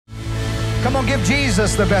Come on, give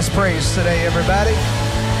Jesus the best praise today, everybody.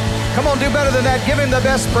 Come on, do better than that. Give him the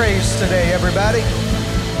best praise today, everybody.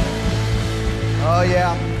 Oh,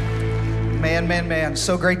 yeah. Man.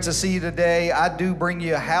 So great to see you today. I do bring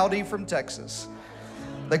you a howdy from Texas,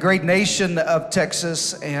 the great nation of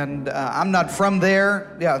Texas. And I'm not from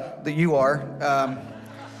there. Yeah, you are.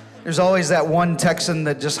 There's always that one Texan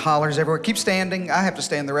that just hollers everywhere. Keep standing. I have to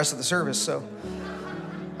stand the rest of the service, so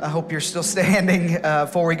I hope you're still standing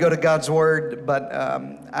before we go to God's Word. But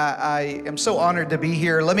I am so honored to be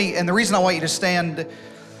here. And the reason I want you to stand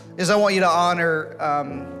is I want you to honor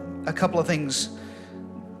a couple of things.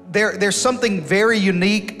 There's something very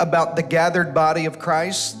unique about the gathered body of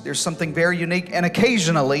Christ. There's something very unique, and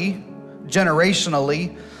occasionally,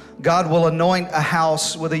 generationally, God will anoint a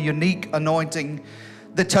house with a unique anointing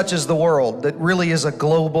that touches the world, that really is a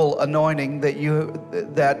global anointing that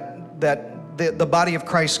the body of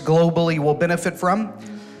Christ globally will benefit from.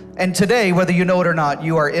 And today, whether you know it or not,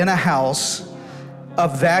 you are in a house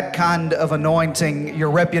of that kind of anointing.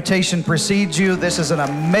 Your reputation precedes you. This is an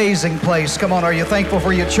amazing place. Come on, are you thankful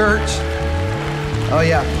for your church? Oh,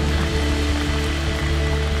 yeah.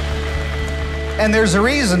 And there's a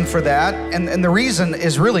reason for that, and the reason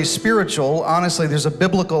is really spiritual. Honestly, there's a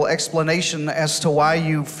biblical explanation as to why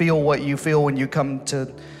you feel what you feel when you come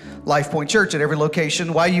to Lifepoint Church at every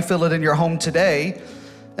location, why you feel it in your home today.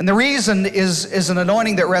 And the reason is an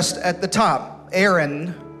anointing that rests at the top.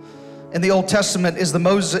 Aaron in the Old Testament is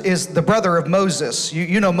the brother of Moses.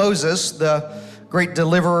 You know Moses, the great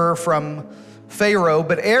deliverer from Pharaoh,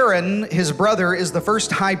 but Aaron, his brother, is the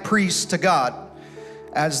first high priest to God.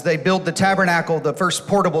 As they build the tabernacle, the first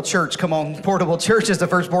portable church, come on, portable church is the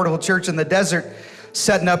first portable church in the desert,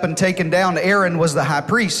 setting up and taken down, Aaron was the high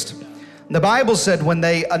priest. The Bible said when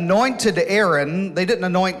they anointed Aaron, they didn't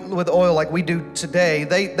anoint with oil like we do today.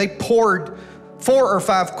 They poured 4 or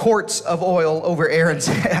 5 quarts of oil over Aaron's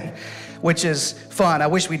head, which is fun. I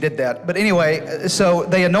wish we did that. But anyway, so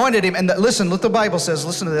they anointed him. And listen, what the Bible says,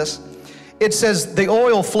 listen to this. It says the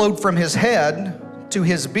oil flowed from his head to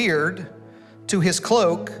his beard, to his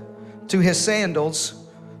cloak, to his sandals,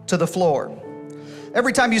 to the floor.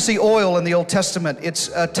 Every time you see oil in the Old Testament, it's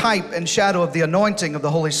a type and shadow of the anointing of the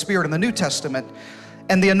Holy Spirit in the New Testament.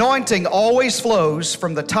 And the anointing always flows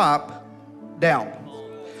from the top down.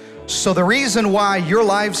 So the reason why your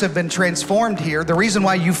lives have been transformed here, the reason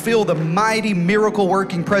why you feel the mighty miracle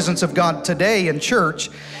working presence of God today in church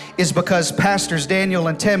is because Pastors Daniel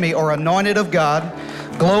and Tammy are anointed of God,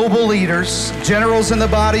 global leaders, generals in the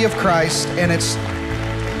body of Christ, and it's,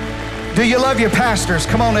 do you love your pastors?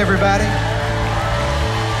 Come on, everybody.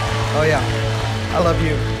 Oh yeah, I love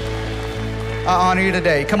you. I honor you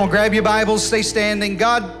today. Come on, grab your Bibles, stay standing.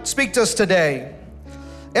 God, speak to us today.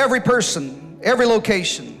 Every person, every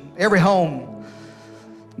location, every home.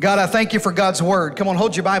 God, I thank you for God's Word. Come on,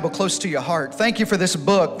 hold your Bible close to your heart. Thank you for this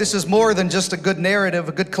book. This is more than just a good narrative,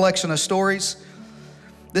 a good collection of stories.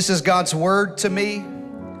 This is God's Word to me.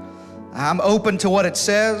 I'm open to what it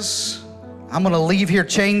says. I'm going to leave here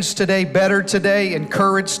changed today, better today,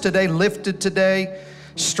 encouraged today, lifted today,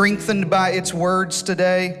 strengthened by its words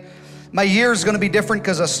today. My year is going to be different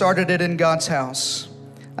because I started it in God's house.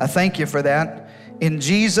 I thank you for that. In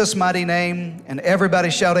Jesus' mighty name, and everybody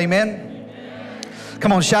shout amen. Amen.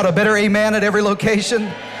 Come on, shout a better amen at every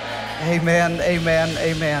location. Amen, amen,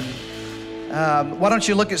 amen. Why don't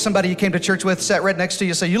you look at somebody you came to church with, sat right next to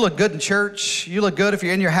you, say, you look good in church. You look good if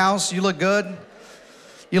you're in your house. You look good.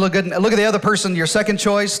 You look good. Look at the other person, your second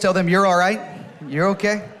choice. Tell them you're all right. You're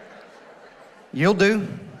okay. You'll do.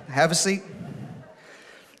 Have a seat.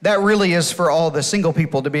 That really is for all the single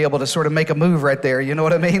people to be able to sort of make a move right there. You know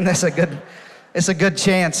what I mean? It's a good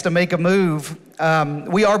chance to make a move.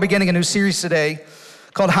 We are beginning a new series today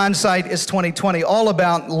called Hindsight is 2020, all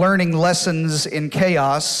about learning lessons in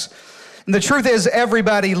chaos. And the truth is,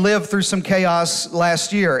 everybody lived through some chaos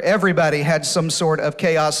last year. Everybody had some sort of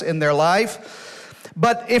chaos in their life.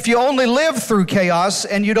 But if you only live through chaos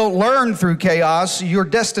and you don't learn through chaos, you're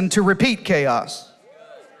destined to repeat chaos.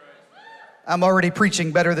 I'm already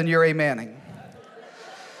preaching better than you're amening.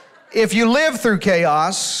 If you live through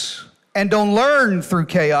chaos and don't learn through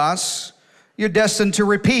chaos, you're destined to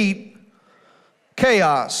repeat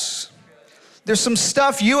chaos. There's some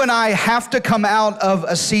stuff you and I have to come out of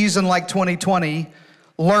a season like 2020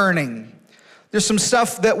 learning. There's some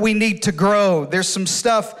stuff that we need to grow. There's some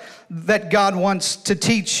stuff that God wants to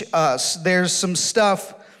teach us. There's some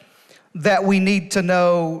stuff that we need to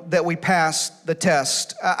know that we passed the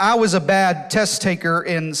test. I was a bad test taker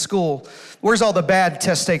in school. Where's all the bad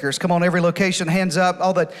test takers? Come on, every location, hands up.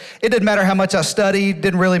 It didn't matter how much I studied,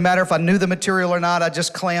 didn't really matter if I knew the material or not, I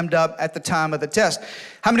just clammed up at the time of the test.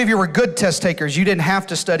 How many of you were good test takers? You didn't have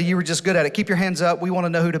to study, you were just good at it. Keep your hands up, we want to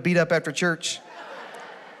know who to beat up after church.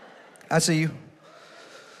 I see you.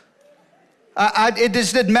 It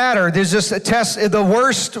just didn't matter. There's just a test. The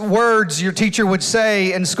worst words your teacher would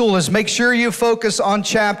say in school is make sure you focus on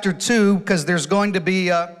chapter 2 because there's going to be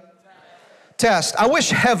a test. I wish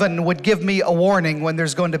heaven would give me a warning when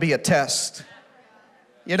there's going to be a test.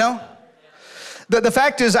 You know? The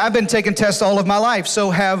fact is I've been taking tests all of my life.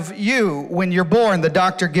 So have you. When you're born, the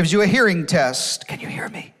doctor gives you a hearing test. Can you hear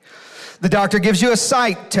me? The doctor gives you a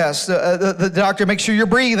sight test. The doctor makes sure you're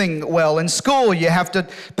breathing well. In school, you have to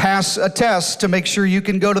pass a test to make sure you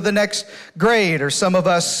can go to the next grade. Or some of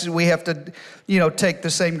us, we have to, take the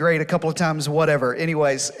same grade a couple of times, whatever.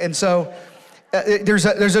 Anyways, and so there's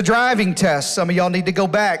a driving test. Some of y'all need to go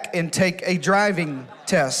back and take a driving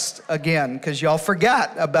test again because y'all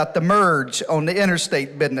forgot about the merge on the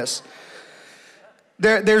interstate business.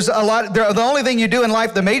 There's a lot. The only thing you do in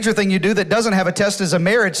life, the major thing you do that doesn't have a test is a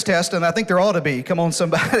marriage test, and I think there ought to be. Come on,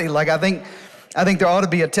 somebody. I think there ought to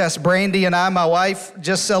be a test. Brandy and I, my wife,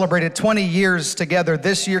 just celebrated 20 years together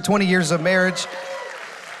this year, 20 years of marriage.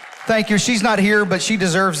 Thank you. She's not here, but she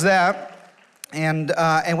deserves that. And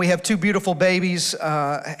we have 2 beautiful babies,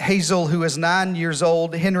 Hazel, who is 9 years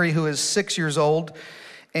old, Henry, who is 6 years old.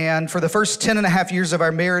 And for the first 10 and a half years of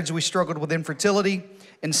our marriage, we struggled with infertility.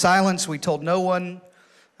 In silence, we told no one.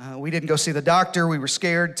 We didn't go see the doctor. We were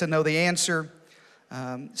scared to know the answer.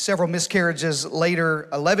 Several miscarriages later,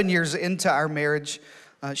 11 years into our marriage,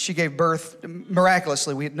 she gave birth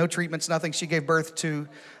miraculously. We had no treatments, nothing. She gave birth to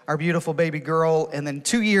our beautiful baby girl. And then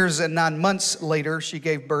 2 years and 9 months later, she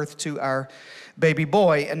gave birth to our baby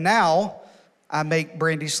boy. And now I make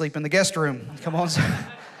Brandy sleep in the guest room. Come on.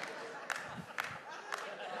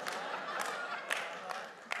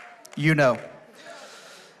 You know.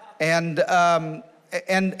 And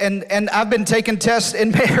I've been taking tests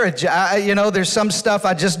in marriage. There's some stuff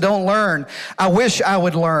I just don't learn. I wish I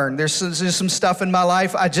would learn. There's some stuff in my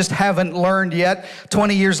life I just haven't learned yet.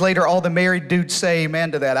 20 years later, all the married dudes say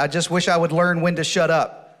amen to that. I just wish I would learn when to shut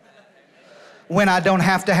up. When I don't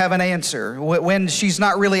have to have an answer. When she's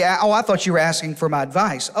not really, I thought you were asking for my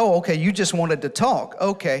advice. Oh, okay, you just wanted to talk.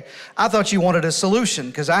 Okay, I thought you wanted a solution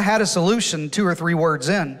because I had a solution 2 or 3 words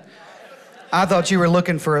in. I thought you were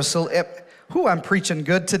looking for a solution. I'm preaching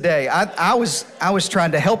good today. I was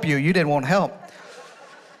trying to help you. You didn't want help.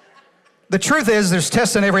 The truth is there's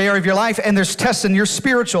tests in every area of your life, and there's tests in your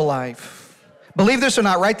spiritual life. Believe this or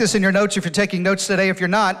not, write this in your notes if you're taking notes today. If you're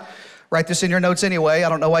not, write this in your notes anyway. I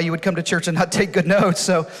don't know why you would come to church and not take good notes.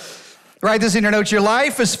 So write this in your notes. Your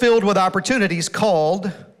life is filled with opportunities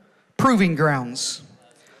called proving grounds.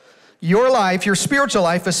 Your life, your spiritual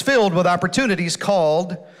life is filled with opportunities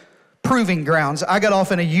called proving grounds. I got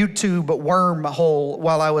off in a YouTube wormhole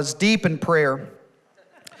while I was deep in prayer.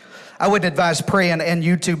 I wouldn't advise praying and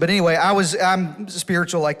YouTube, but anyway, I'm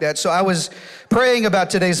spiritual like that. So I was praying about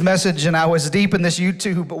today's message, and I was deep in this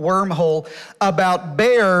YouTube wormhole about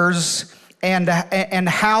bears and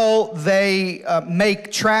how they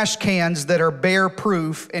make trash cans that are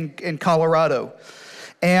bear-proof in Colorado.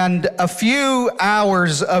 And a few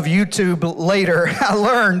hours of YouTube later, I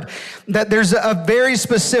learned that there's a very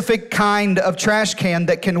specific kind of trash can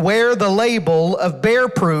that can wear the label of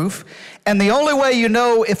bear-proof. And the only way you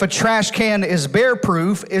know if a trash can is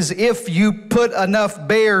bear-proof is if you put enough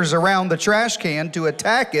bears around the trash can to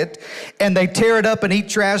attack it, and they tear it up and eat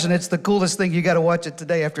trash, and it's the coolest thing. You got to watch it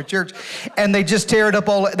today after church. And they just tear it up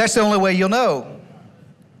all. That's the only way you'll know.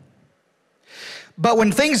 But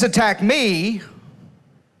when things attack me,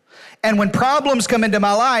 and when problems come into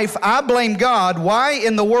my life, I blame God. Why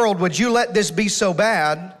in the world would you let this be so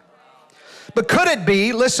bad? But could it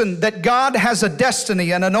be, listen, that God has a destiny,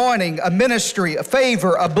 an anointing, a ministry, a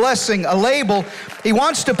favor, a blessing, a label He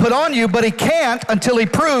wants to put on you, but He can't until He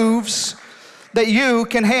proves that you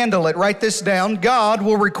can handle it. Write this down. God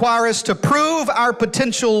will require us to prove our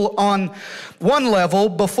potential on one level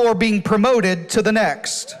before being promoted to the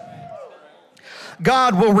next.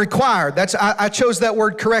 God will require, I chose that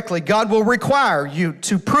word correctly. God will require you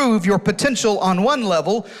to prove your potential on one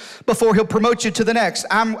level before He'll promote you to the next.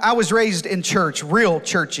 I was raised in church, real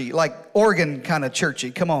churchy, like Oregon kind of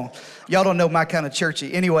churchy. Come on. Y'all don't know my kind of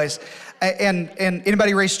churchy. Anyways, and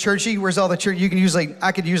anybody raised churchy? Where's all the church?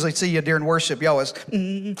 I could usually see you during worship. Y'all was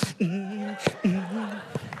in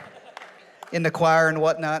the choir and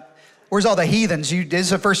whatnot. Where's all the heathens? This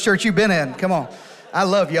is the first church you've been in. Come on. I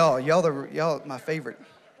love y'all. Y'all my favorite.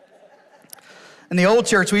 In the old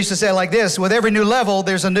church, we used to say it like this: with every new level,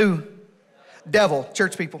 there's a new devil.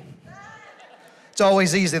 Church people. It's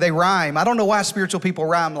always easy. They rhyme. I don't know why spiritual people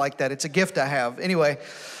rhyme like that. It's a gift I have. Anyway,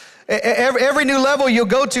 every new level you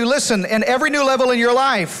go to, listen, and every new level in your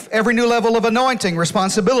life, every new level of anointing,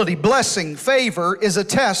 responsibility, blessing, favor is a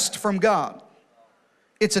test from God.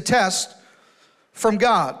 It's a test from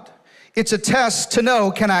God. It's a test to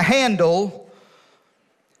know, can I handle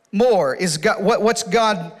more? Is God, what's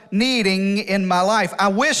God needing in my life? I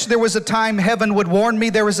wish there was a time heaven would warn me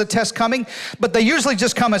there was a test coming, but they usually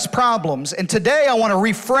just come as problems. And today I want to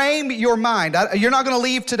reframe your mind. You're not going to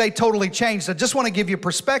leave today totally changed. I just want to give you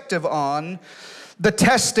perspective on the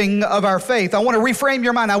testing of our faith. I want to reframe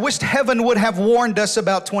your mind. I wish heaven would have warned us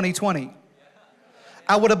about 2020.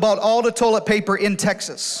 I would have bought all the toilet paper in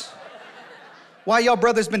Texas. Why y'all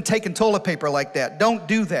brothers been taking toilet paper like that? Don't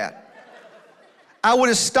do that. I would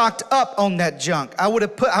have stocked up on that junk.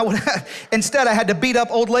 Instead I had to beat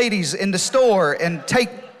up old ladies in the store and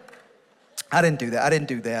I didn't do that.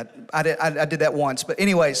 I did that once, but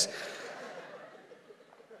anyways.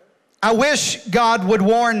 I wish God would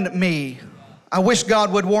warn me. I wish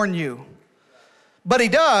God would warn you. But He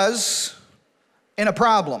does in a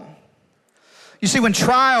problem. You see, when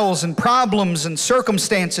trials and problems and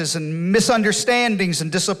circumstances and misunderstandings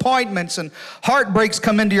and disappointments and heartbreaks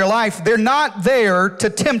come into your life, they're not there to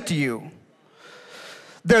tempt you.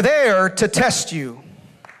 They're there to test you.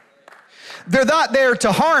 They're not there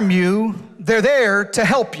to harm you. They're there to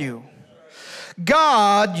help you.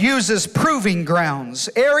 God uses proving grounds,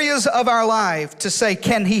 areas of our life to say,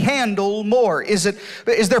 can He handle more? Is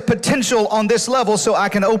there potential on this level so I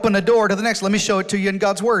can open a door to the next? Let me show it to you in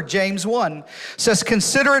God's Word. James 1 says,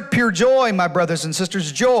 consider it pure joy, my brothers and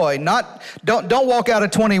sisters, joy. Don't walk out of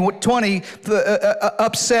 2020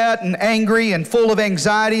 upset and angry and full of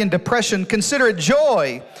anxiety and depression. Consider it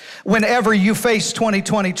joy whenever you face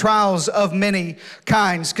 2020 trials of many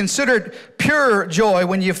kinds. Consider it pure joy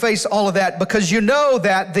when you face all of that, because you know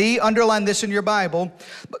that underline this in your Bible,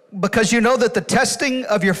 because you know that the testing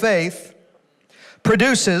of your faith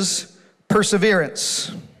produces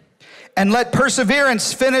perseverance. And let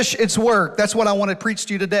perseverance finish its work. That's what I want to preach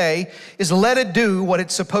to you today, is let it do what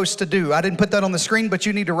it's supposed to do. I didn't put that on the screen, but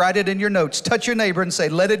you need to write it in your notes. Touch your neighbor and say,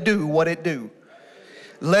 let it do what it do.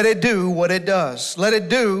 Let it do what it does. Let it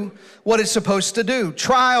do what it's supposed to do.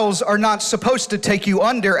 Trials are not supposed to take you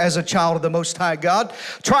under as a child of the Most High God.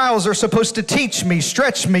 Trials are supposed to teach me,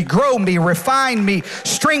 stretch me, grow me, refine me,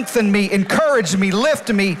 strengthen me, encourage me,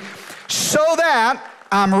 lift me, so that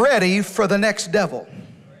I'm ready for the next devil.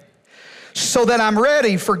 So that I'm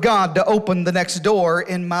ready for God to open the next door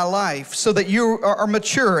in my life, so that you are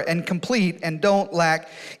mature and complete and don't lack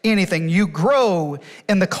anything. You grow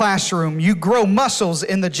in the classroom. You grow muscles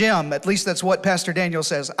in the gym. At least that's what Pastor Daniel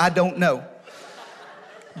says. I don't know.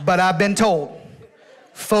 But I've been told.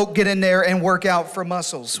 Folk get in there and work out for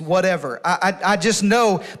muscles, whatever. I just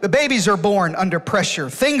know the babies are born under pressure.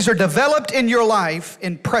 Things are developed in your life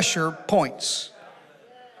in pressure points.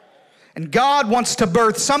 And God wants to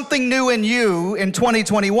birth something new in you in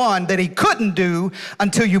 2021 that He couldn't do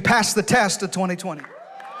until you passed the test of 2020.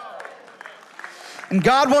 And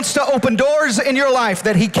God wants to open doors in your life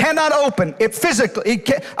that He cannot open. It physically,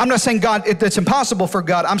 I'm not saying it's impossible for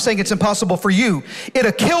God. I'm saying it's impossible for you.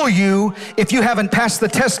 It'll kill you if you haven't passed the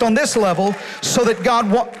test on this level, so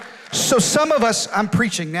that so some of us, I'm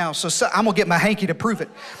preaching now, so I'm going to get my hanky to prove it.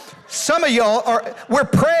 Some of y'all we're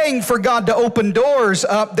praying for God to open doors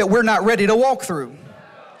up that we're not ready to walk through.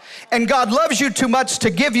 And God loves you too much to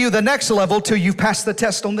give you the next level till you've passed the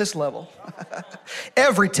test on this level.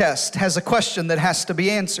 Every test has a question that has to be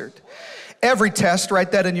answered. Every test,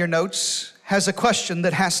 write that in your notes, has a question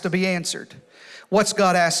that has to be answered. What's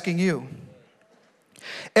God asking you?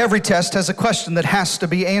 Every test has a question that has to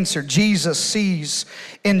be answered. Jesus sees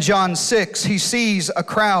in John 6, He sees a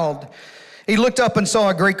crowd. He looked up and saw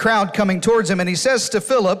a great crowd coming towards Him, and He says to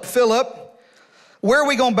Philip, where are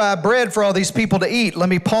we going to buy bread for all these people to eat? Let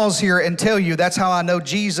me pause here and tell you, that's how I know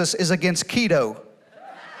Jesus is against keto.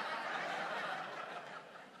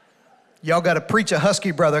 Y'all got to preach a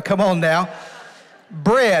husky, brother. Come on now.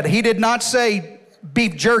 Bread. He did not say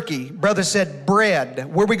beef jerky. Brother said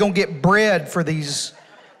bread. Where are we going to get bread for these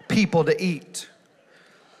people to eat?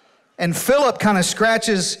 And Philip kind of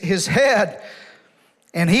scratches his head.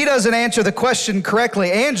 And he doesn't answer the question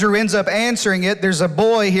correctly. Andrew ends up answering it. There's a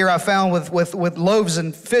boy here I found with loaves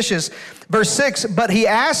and fishes. Verse 6, but he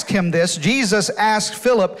asked him this. Jesus asked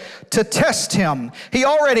Philip to test him. He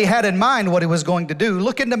already had in mind what he was going to do.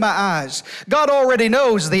 Look into my eyes. God already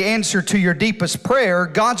knows the answer to your deepest prayer.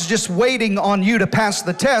 God's just waiting on you to pass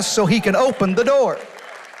the test so he can open the door.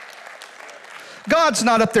 God's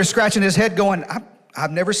not up there scratching his head going,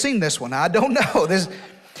 I've never seen this one. I don't know.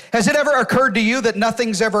 Has it ever occurred to you that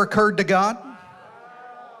nothing's ever occurred to God?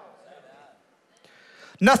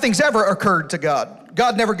 Nothing's ever occurred to God.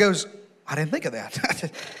 God never goes, I didn't think of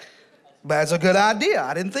that. That's a good idea.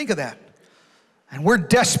 I didn't think of that. And we're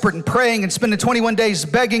desperate and praying and spending 21 days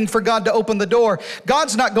begging for God to open the door.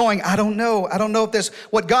 God's not going, I don't know if this,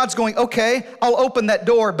 what God's going, okay, I'll open that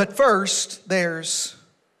door, but first there's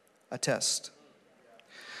a test.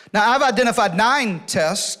 Now, I've identified 9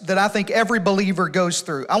 tests that I think every believer goes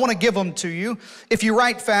through. I want to give them to you. If you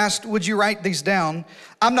write fast, would you write these down?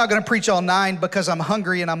 I'm not going to preach all 9 because I'm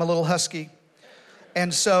hungry and I'm a little husky.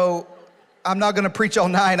 And so I'm not going to preach all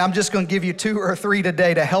 9. I'm just going to give you 2 or 3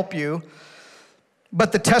 today to help you.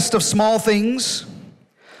 But the test of small things,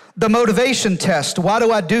 the motivation test, why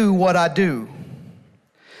do I do what I do?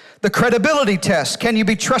 The credibility test, can you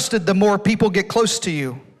be trusted the more people get close to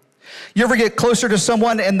you? You ever get closer to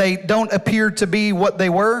someone and they don't appear to be what they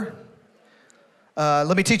were?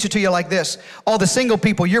 Let me teach it to you like this. All the single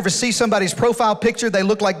people, you ever see somebody's profile picture, they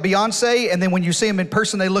look like Beyonce, and then when you see them in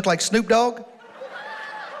person, they look like Snoop Dogg?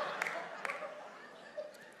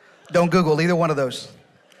 Don't Google either one of those.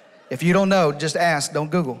 If you don't know, just ask, don't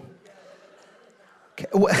Google.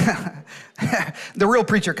 The real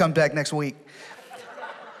preacher comes back next week.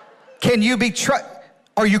 Can you be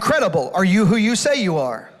are you credible? Are you who you say you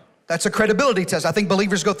are? That's a credibility test. I think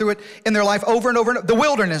believers go through it in their life over and over and over. The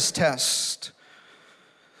wilderness test.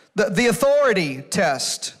 The authority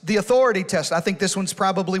test. The authority test. I think this one's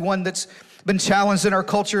probably one that's been challenged in our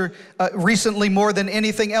culture recently more than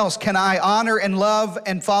anything else. Can I honor and love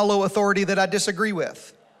and follow authority that I disagree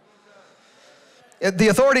with? The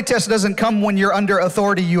authority test doesn't come when you're under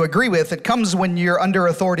authority you agree with. It comes when you're under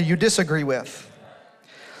authority you disagree with.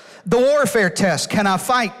 The warfare test, can I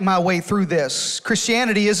fight my way through this?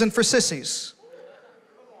 Christianity isn't for sissies.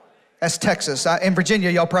 That's Texas. In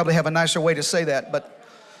Virginia, y'all probably have a nicer way to say that, but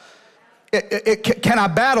can I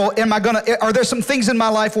battle? Are there some things in my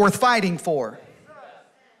life worth fighting for?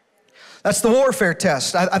 That's the warfare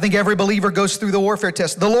test. I think every believer goes through the warfare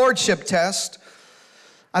test. The lordship test,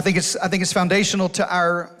 I think it's foundational to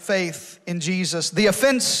our faith in Jesus. The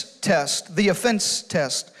offense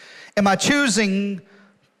test, Am I choosing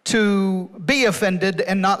to be offended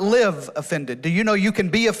and not live offended? Do you know you can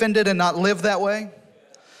be offended and not live that way?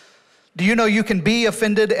 Do you know you can be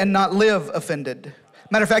offended and not live offended?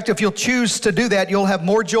 Matter of fact, if you'll choose to do that, you'll have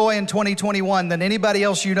more joy in 2021 than anybody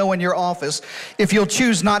else you know in your office. If you'll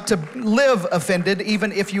choose not to live offended,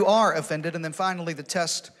 even if you are offended. And then finally, the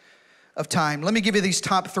test of time. Let me give you these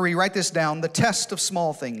top 3. Write this down. The test of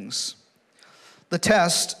small things. The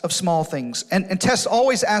test of small things. And tests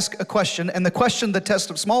always ask a question, and the question the test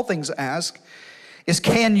of small things ask is,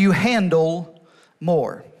 can you handle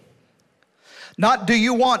more? Not do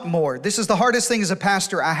you want more. This is the hardest thing as a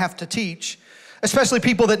pastor I have to teach, especially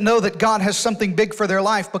people that know that God has something big for their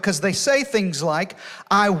life, because they say things like,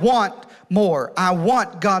 I want more. I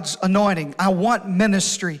want God's anointing. I want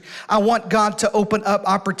ministry. I want God to open up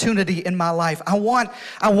opportunity in my life. I want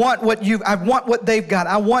what they've got.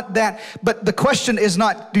 I want that. But the question is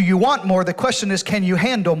not, do you want more? The question is, can you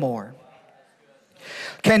handle more?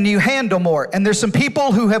 Can you handle more? And there's some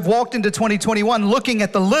people who have walked into 2021 looking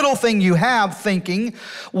at the little thing you have, thinking,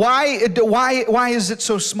 why is it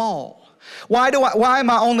so small? Why am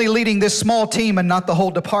I only leading this small team and not the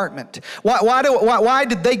whole department? Why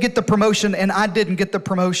did they get the promotion and I didn't get the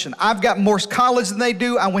promotion? I've got more college than they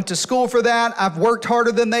do. I went to school for that. I've worked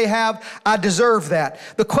harder than they have. I deserve that.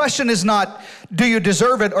 The question is not, do you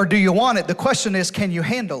deserve it or do you want it? The question is, can you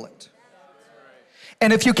handle it?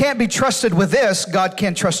 And if you can't be trusted with this, God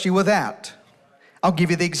can't trust you with that. I'll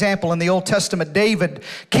give you the example in the Old Testament. David,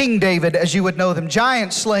 King David, as you would know them,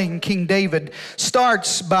 giant slaying King David,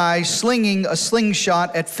 starts by slinging a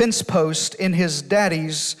slingshot at fence post in his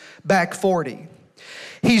daddy's back 40.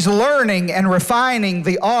 He's learning and refining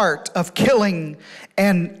the art of killing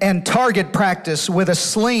and target practice with a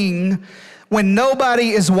sling when nobody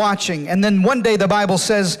is watching. And then one day the Bible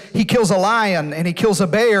says he kills a lion and he kills a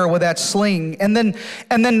bear with that sling. And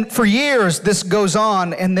then for years this goes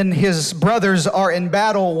on, and then his brothers are in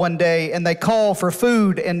battle one day and they call for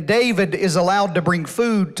food, and David is allowed to bring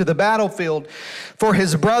food to the battlefield for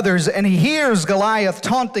his brothers, and he hears Goliath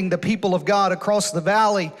taunting the people of God across the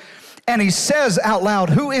valley. And he says out loud,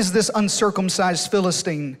 "Who is this uncircumcised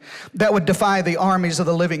Philistine that would defy the armies of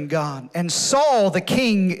the living God?" And Saul, the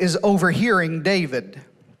king, is overhearing David.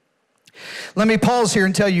 Let me pause here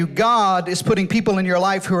and tell you, God is putting people in your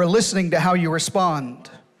life who are listening to how you respond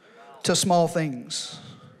to small things.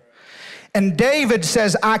 And David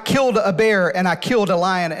says, "I killed a bear and I killed a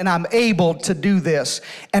lion and I'm able to do this."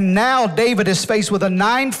 And now David is faced with a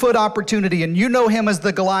 9-foot opportunity, and you know him as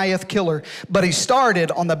the Goliath killer, but he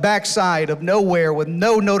started on the backside of nowhere with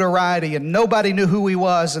no notoriety, and nobody knew who he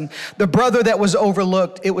was. And the brother that was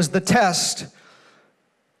overlooked, it was the test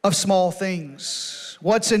of small things.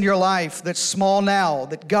 What's in your life that's small now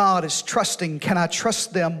that God is trusting? Can I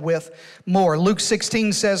trust them with more? Luke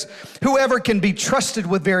 16 says, "Whoever can be trusted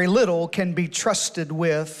with very little can be trusted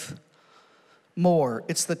with more."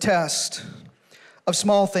 It's the test of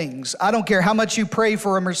small things. I don't care how much you pray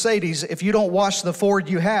for a Mercedes. If you don't wash the Ford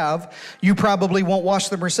you have, you probably won't wash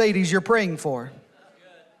the Mercedes you're praying for.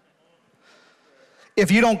 If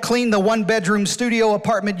you don't clean the 1-bedroom studio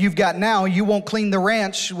apartment you've got now, you won't clean the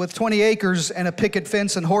ranch with 20 acres and a picket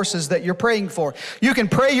fence and horses that you're praying for. You can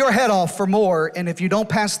pray your head off for more, and if you don't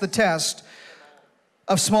pass the test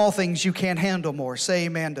of small things, you can't handle more. Say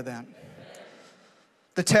amen to that.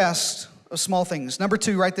 The test of small things. Number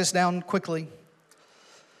 2, write this down quickly.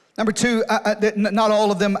 Number 2, not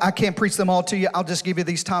all of them, I can't preach them all to you. I'll just give you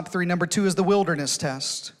these top 3. Number 2 is the wilderness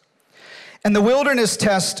test. And the wilderness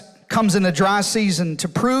test comes in a dry season to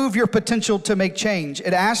prove your potential to make change.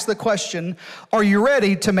 It asks the question, are you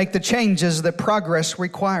ready to make the changes that progress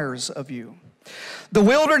requires of you? The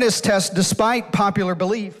wilderness test, despite popular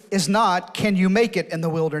belief, is not, can you make it in the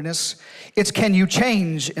wilderness? It's, can you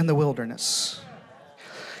change in the wilderness?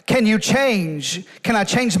 Can you change? Can I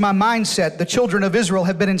change my mindset? The children of Israel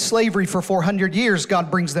have been in slavery for 400 years. God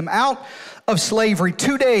brings them out of slavery.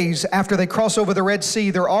 2 days after they cross over the Red Sea,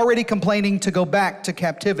 they're already complaining to go back to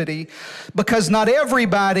captivity, because not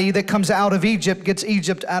everybody that comes out of Egypt gets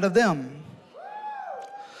Egypt out of them.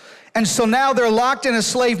 And so now they're locked in a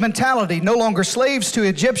slave mentality, no longer slaves to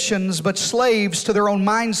Egyptians, but slaves to their own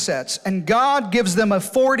mindsets. And God gives them a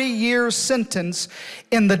 40-year sentence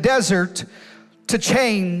in the desert to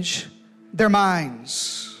change their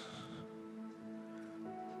minds.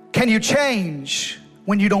 Can you change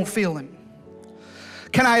when you don't feel Him?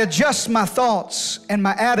 Can I adjust my thoughts and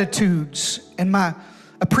my attitudes and my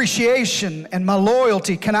appreciation and my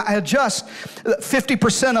loyalty? Can I adjust?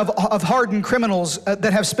 50% of hardened criminals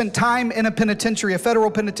that have spent time in a penitentiary, a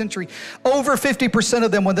federal penitentiary, over 50%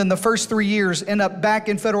 of them within the first 3 years end up back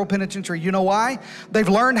in federal penitentiary. You know why? They've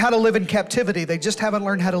learned how to live in captivity. They just haven't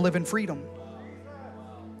learned how to live in freedom.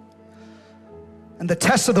 And the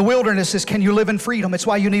test of the wilderness is, can you live in freedom? It's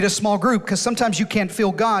why you need a small group, because sometimes you can't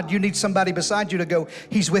feel God. You need somebody beside you to go,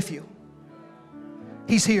 He's with you.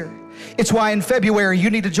 He's here. It's why in February you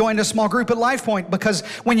need to join a small group at Lifepoint, because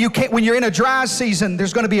when you're in a dry season,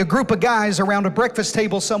 there's going to be a group of guys around a breakfast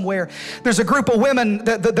table somewhere. There's a group of women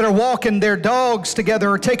that are walking their dogs together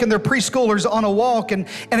or taking their preschoolers on a walk, and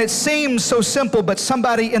it seems so simple, but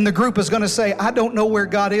somebody in the group is going to say, I don't know where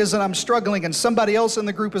God is and I'm struggling, and somebody else in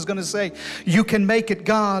the group is going to say, you can make it.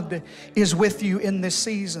 God is with you in this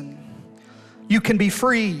season. You can be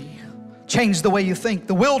free. Change the way you think.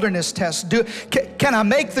 The wilderness test. Can I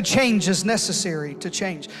make the changes necessary to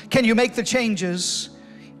change? Can you make the changes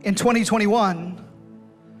in 2021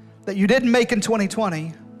 that you didn't make in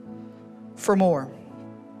 2020 for more?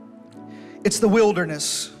 It's the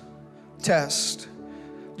wilderness test.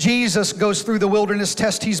 Jesus goes through the wilderness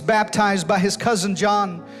test. He's baptized by his cousin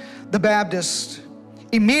John the Baptist.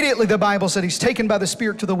 Immediately, the Bible said he's taken by the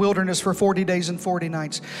Spirit to the wilderness for 40 days and 40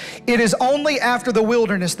 nights. It is only after the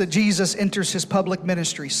wilderness that Jesus enters his public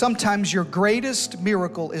ministry. Sometimes your greatest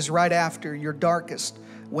miracle is right after your darkest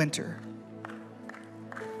winter,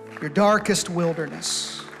 your darkest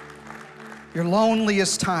wilderness, your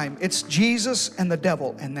loneliest time. It's Jesus and the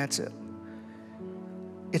devil, and that's it.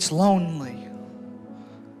 It's lonely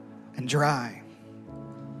and dry.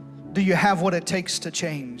 Do you have what it takes to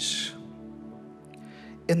change?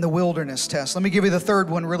 In the wilderness test. Let me give you the third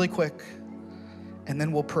one really quick, and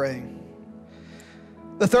then we'll pray.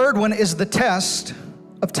 The third one is the test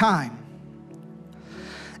of time.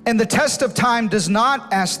 And the test of time does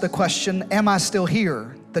not ask the question, am I still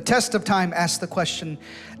here? The test of time asks the question,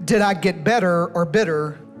 did I get better or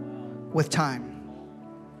bitter with time.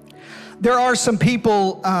 There are some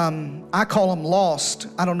people, I call them lost.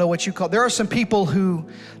 I don't know what you call it. There are some people who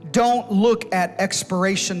don't look at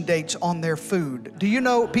expiration dates on their food. Do you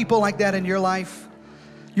know people like that in your life?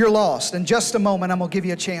 You're lost. In just a moment, I'm going to give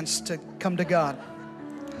you a chance to come to God.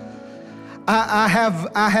 I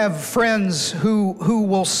have friends who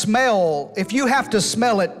will smell. If you have to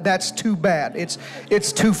smell it, that's too bad.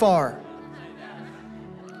 It's too far.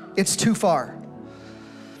 It's too far.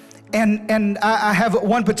 And I have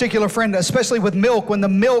one particular friend, especially with milk, when the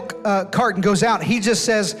milk carton goes out, he just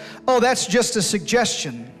says, oh, that's just a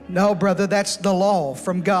suggestion. No, brother, that's the law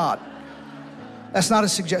from God. That's not a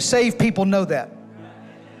suggestion. Saved people know that.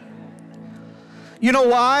 You know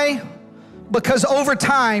why? Because over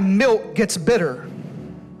time, milk gets bitter.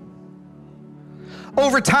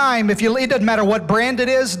 Over time, it doesn't matter what brand it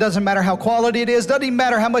is, doesn't matter how quality it is, doesn't even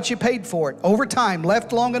matter how much you paid for it. Over time,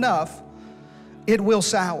 left long enough, it will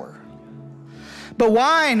sour. But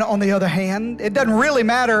wine, on the other hand, it doesn't really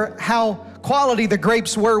matter how quality the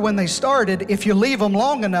grapes were when they started. If you leave them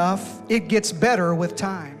long enough, it gets better with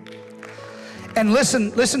time. And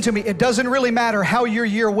listen to me, it doesn't really matter how your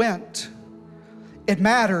year went. It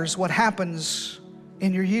matters what happens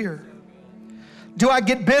in your year. Do I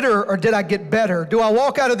get bitter or did I get better? Do I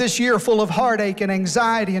walk out of this year full of heartache and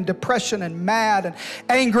anxiety and depression and mad and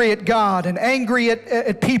angry at God and angry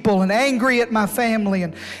at people and angry at my family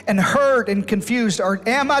and hurt and confused? Or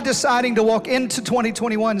am I deciding to walk into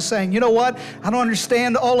 2021 saying, you know what? I don't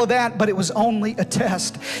understand all of that, but it was only a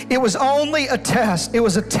test. It was only a test. It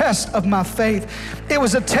was a test of my faith. It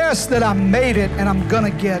was a test that I made it, and I'm going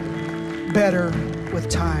to get better with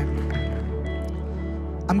time.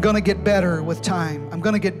 I'm going to get better with time. I'm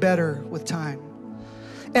going to get better with time.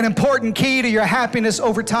 An important key to your happiness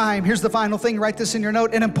over time, here's the final thing, write this in your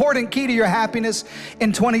note. An important key to your happiness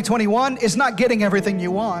in 2021 is not getting everything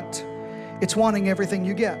you want. It's wanting everything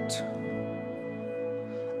you get.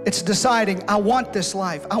 It's deciding, I want this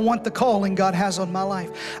life. I want the calling God has on my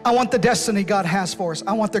life. I want the destiny God has for us.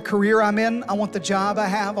 I want the career I'm in. I want the job I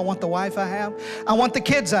have. I want the wife I have. I want the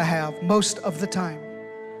kids I have most of the time.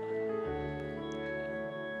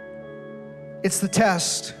 It's the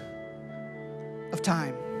test of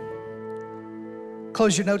time.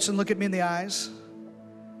 Close your notes and look at me in the eyes.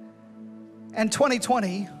 And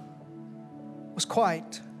 2020 was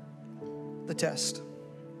quite the test.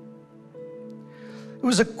 It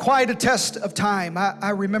was quite a test of time.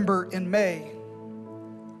 I remember in May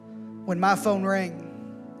when my phone rang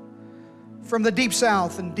from the deep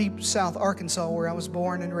south in deep South Arkansas, where I was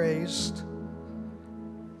born and raised,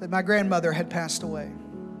 that my grandmother had passed away.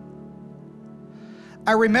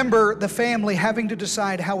 I remember the family having to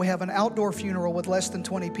decide how we have an outdoor funeral with less than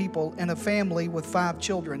 20 people and a family with 5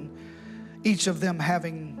 children, each of them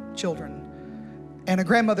having children, and a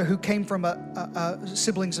grandmother who came from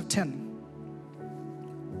siblings of 10.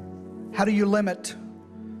 How do you limit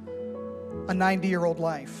a 90-year-old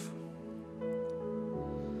life?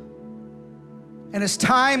 And as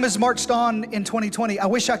time has marched on in 2020, I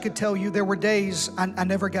wish I could tell you there were days I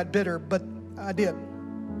never got bitter, but I did.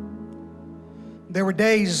 There were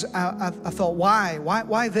days I thought,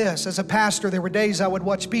 why this? As a pastor, there were days I would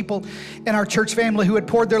watch people in our church family who had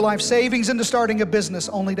poured their life savings into starting a business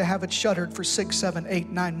only to have it shuttered for 6, 7, 8,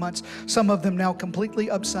 9 months. Some of them now completely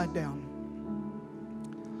upside down.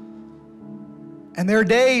 And there are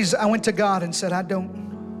days I went to God and said, I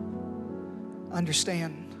don't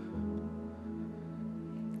understand.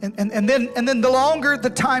 And then the longer the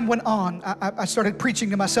time went on, I started preaching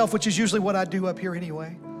to myself, which is usually what I do up here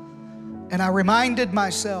anyway. And I reminded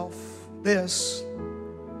myself, this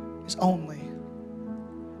is only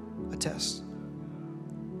a test.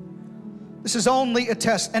 This is only a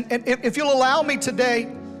test. And if you'll allow me today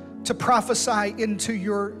to prophesy into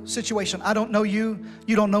your situation. I don't know you.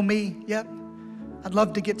 You don't know me yet. I'd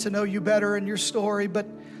love to get to know you better and your story. But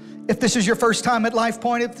if this is your first time at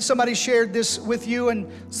Lifepoint, if somebody shared this with you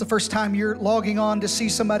and it's the first time you're logging on to see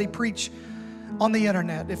somebody preach on the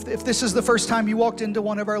internet, if this is the first time you walked into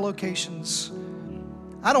one of our locations,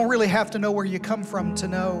 I don't really have to know where you come from to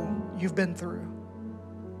know you've been through.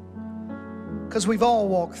 Because we've all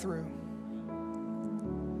walked through.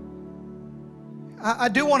 I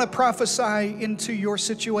do want to prophesy into your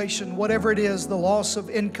situation, whatever it is, the loss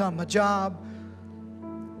of income, a job,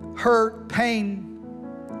 hurt, pain,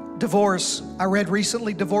 divorce. I read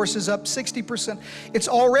recently divorce is up 60%. It's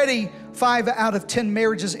already 5 out of 10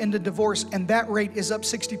 marriages end in divorce, and that rate is up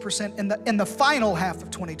 60% in the final half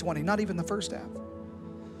of 2020, not even the first half.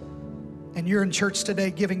 And you're in church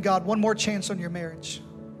today giving God one more chance on your marriage.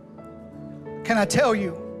 Can I tell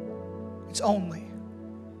you, it's only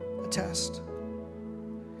a test.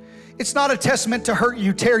 It's not a test meant to hurt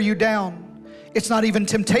you, tear you down. It's not even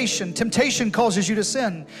temptation. Temptation causes you to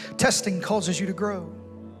sin. Testing causes you to grow.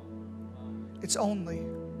 It's only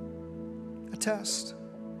a test.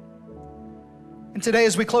 And today,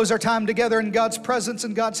 as we close our time together in God's presence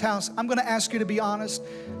in God's house, I'm going to ask you to be honest,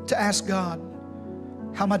 to ask God,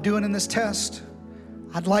 how am I doing in this test?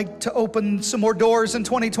 I'd like to open some more doors in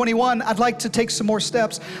 2021. I'd like to take some more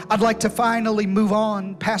steps. I'd like to finally move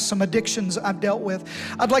on past some addictions I've dealt with.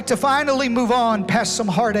 I'd like to finally move on past some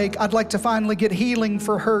heartache. I'd like to finally get healing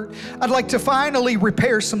for hurt. I'd like to finally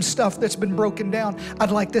repair some stuff that's been broken down.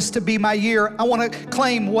 I'd like this to be my year. I want to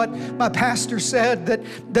claim what my pastor said,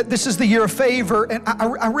 that this is the year of favor, and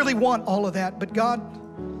I really want all of that. But God,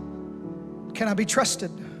 can I be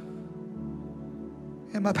trusted?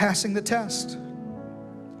 Am I passing the test?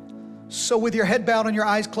 So with your head bowed and your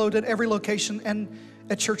eyes closed at every location and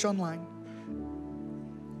at church online,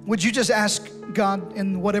 would you just ask God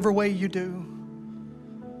in whatever way you do,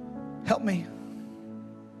 help me.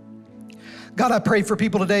 God, I pray for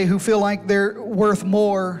people today who feel like they're worth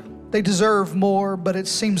more, they deserve more, but it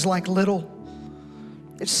seems like little.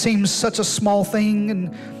 It seems such a small thing,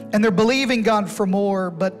 and they're believing God for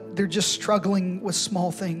more, but they're just struggling with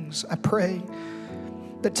small things. I pray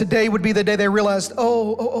that today would be the day they realized,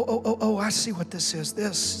 oh, I see what this is.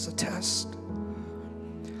 This is a test.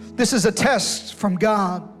 This is a test from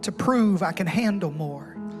God to prove I can handle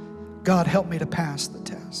more. God, help me to pass the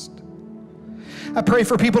test. I pray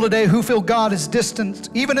for people today who feel God is distant.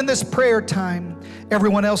 Even in this prayer time,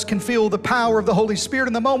 everyone else can feel the power of the Holy Spirit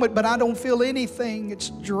in the moment, but I don't feel anything. It's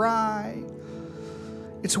dry.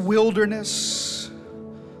 It's wilderness.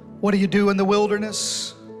 What do you do in the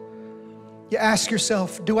wilderness? You ask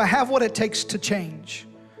yourself, do I have what it takes to change?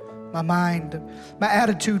 My mind, my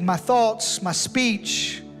attitude, my thoughts, my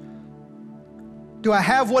speech. Do I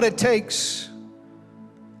have what it takes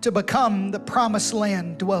to become the promised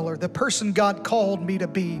land dweller, the person God called me to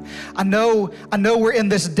be? I know we're in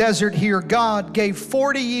this desert here. God gave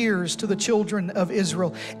 40 years to the children of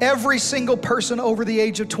Israel. Every single person over the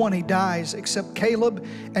age of 20 dies except Caleb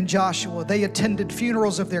and Joshua. They attended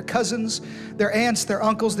funerals of their cousins, their aunts, their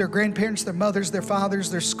uncles, their grandparents, their mothers, their fathers,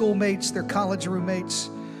 their schoolmates, their college roommates.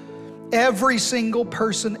 Every single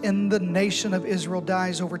person in the nation of Israel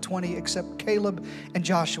dies over 20 except Caleb and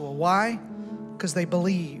Joshua. Why? Because they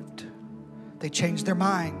believed. They changed their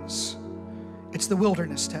minds. It's the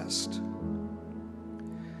wilderness test.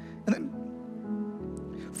 And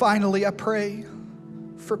then finally, I pray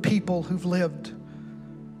for people who've lived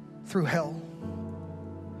through hell.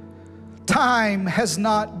 Time has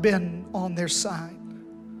not been on their side.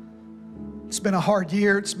 It's been a hard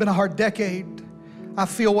year. It's been a hard decade. I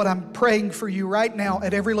feel what I'm praying for you right now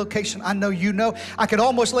at every location. I know you know. I could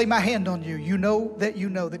almost lay my hand on you. You know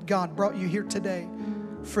that God brought you here today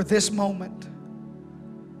for this moment.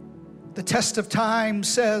 The test of time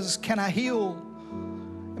says, can I heal?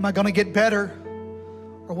 Am I going to get better?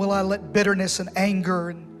 Or will I let bitterness and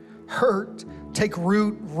anger and hurt take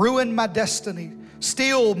root, ruin my destiny,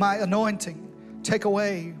 steal my anointing, take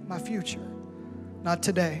away my future? Not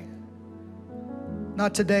today.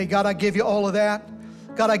 Not today. God, I give you all of that.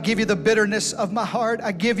 God, I give you the bitterness of my heart.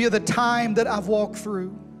 I give you the time that I've walked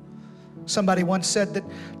through. Somebody once said that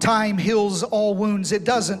time heals all wounds. It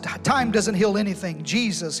doesn't. Time doesn't heal anything.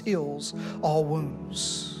 Jesus heals all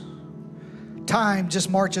wounds. Time just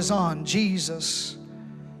marches on. Jesus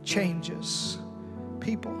changes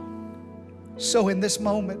people. So in this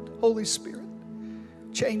moment, Holy Spirit,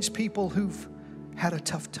 change people who've had a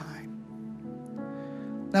tough time.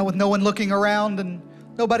 Now, with no one looking around and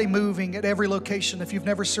nobody moving at every location, if you've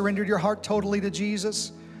never surrendered your heart totally to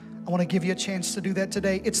Jesus, I want to give you a chance to do that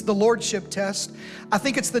today. It's the Lordship test. I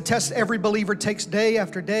think it's the test every believer takes day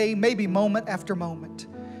after day, maybe moment after moment.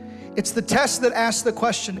 It's the test that asks the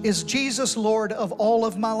question, is Jesus Lord of all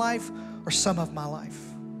of my life or some of my life?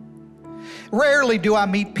 Rarely do I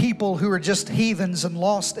meet people who are just heathens and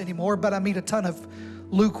lost anymore, but I meet a ton of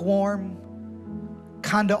lukewarm,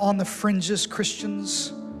 kind of on the fringes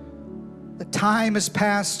Christians. The time has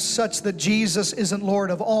passed such that Jesus isn't Lord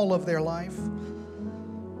of all of their life.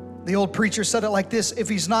 The old preacher said it like this: if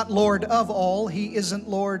he's not Lord of all, he isn't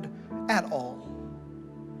Lord at all.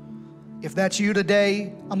 If that's you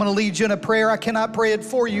today, I'm going to lead you in a prayer. I cannot pray it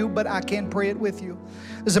for you, but I can pray it with you.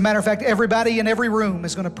 As a matter of fact, everybody in every room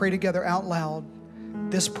is going to pray together out loud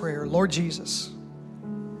this prayer. Lord Jesus,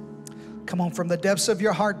 come on, from the depths of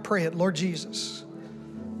your heart, pray it. Lord Jesus,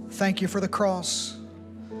 thank you for the cross,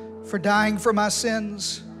 for dying for my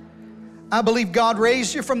sins. I believe God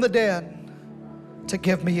raised you from the dead to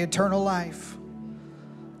give me eternal life.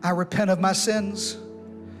 I repent of my sins.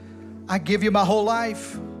 I give you my whole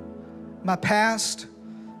life. my past,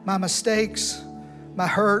 my mistakes, my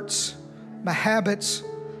hurts, my habits,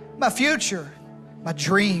 my future, my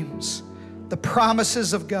dreams, the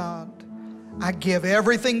promises of God. I give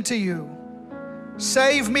everything to you.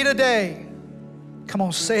 Save me today. Come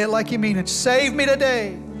on, say it like you mean it. Save me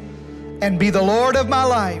today and be the Lord of my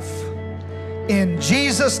life. In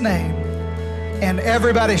Jesus' name. And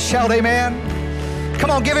everybody shout amen. Come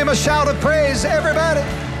on, give him a shout of praise, everybody.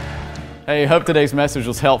 Hey, hope today's message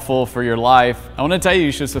was helpful for your life. I want to tell you,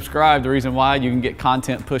 you should subscribe. The reason why, you can get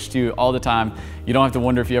content pushed to you all the time. You don't have to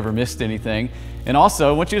wonder if you ever missed anything. And also,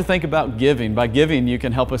 I want you to think about giving. By giving, you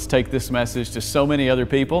can help us take this message to so many other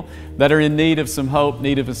people that are in need of some hope,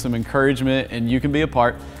 need of some encouragement, and you can be a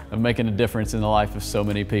part of making a difference in the life of so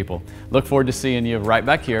many people. Look forward to seeing you right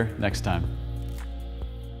back here next time.